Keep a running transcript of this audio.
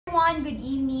everyone, good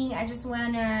evening. I just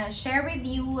wanna share with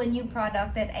you a new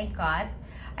product that I got.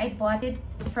 I bought it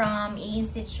from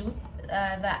A.Institute,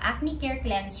 the Aknicare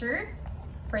cleanser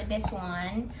for this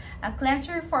one. A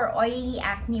cleanser for oily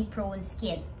acne prone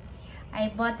skin.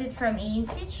 I bought it from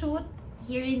A.Institute.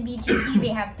 Here in BGC,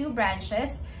 they have two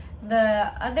branches.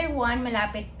 The other one,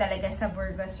 malapit talaga sa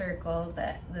Burga Circle.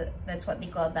 That's what they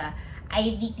call the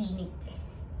Aivee clinic.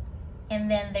 And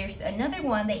then there's another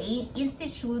one, the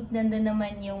A.Institute, nandun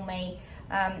naman yung may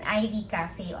Aivee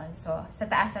cafe also. Sa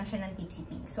taas lang siya ng Tipsy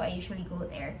Pig. So I usually go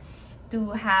there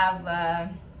to have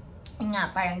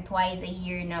parang twice a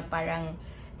year na parang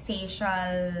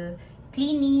facial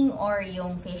cleaning or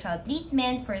yung facial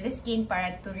treatment for the skin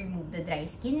para to remove the dry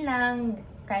skin lang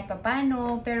kahit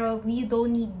papano. Pero you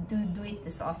don't need to do it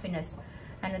as often as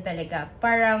ano talaga.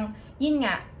 Parang, yun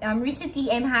nga, recently,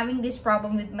 I'm having this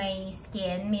problem with my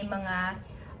skin. May mga,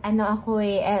 I'm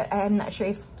not sure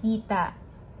if kita.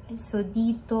 So,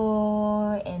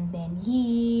 dito, and then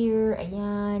here,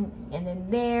 ayan, and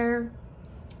then there.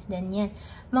 Then, yan.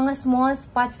 Mga small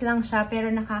spots lang siya,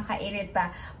 pero nakakairita.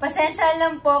 Pasensya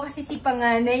lang po, kasi si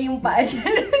panganay yung paa niya.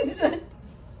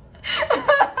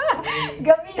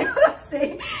 Gabi na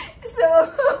kasi. So,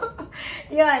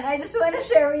 yan. I just want to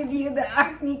share with you the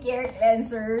Aknicare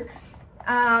cleanser.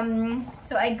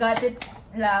 So, I got it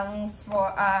lang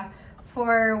for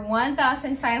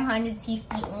 1,550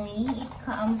 only. It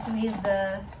comes with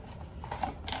the...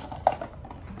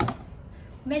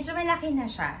 Medyo malaki na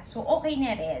siya. So, okay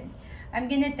na rin. I'm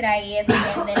gonna try it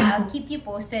and then I'll keep you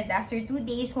posted after 2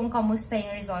 days kung kamusta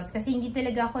yung results. Kasi hindi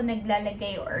talaga ako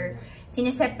naglalagay or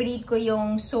sineseparate ko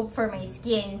yung soap for my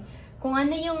skin. Kung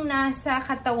ano yung nasa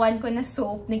katawan ko na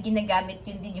soap na ginagamit,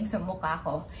 yun din yung sa mukha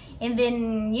ko. And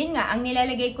then, yun nga, ang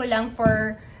nilalagay ko lang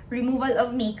for removal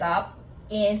of makeup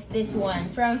is this one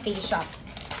from Face Shop.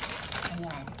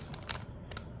 Ayan.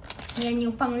 Yan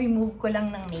yung pang-remove ko lang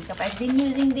ng makeup. I've been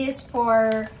using this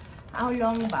for, how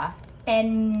long ba?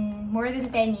 More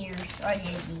than 10 years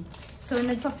already. So,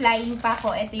 nagpa-flying pa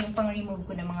ako. Ito yung pang-remove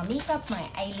ko ng mga makeup, mga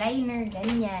eyeliner,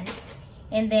 ganyan.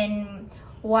 And then,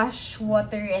 wash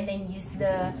water and then use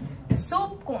the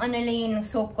soap. Kung ano lang yung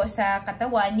soap ko sa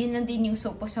katawan, yun lang din yung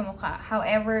soap ko sa mukha.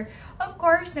 However, of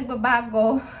course,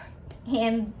 nagbabago.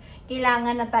 And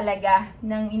kailangan na talaga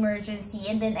ng emergency.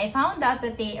 And then, I found out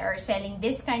that they are selling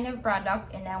this kind of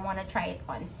product and I want to try it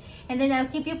on. And then, I'll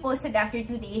keep you posted after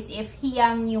 2 days if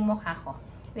hiyang yung mukha ko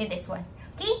with this one.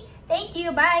 Okay? Thank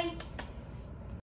you! Bye!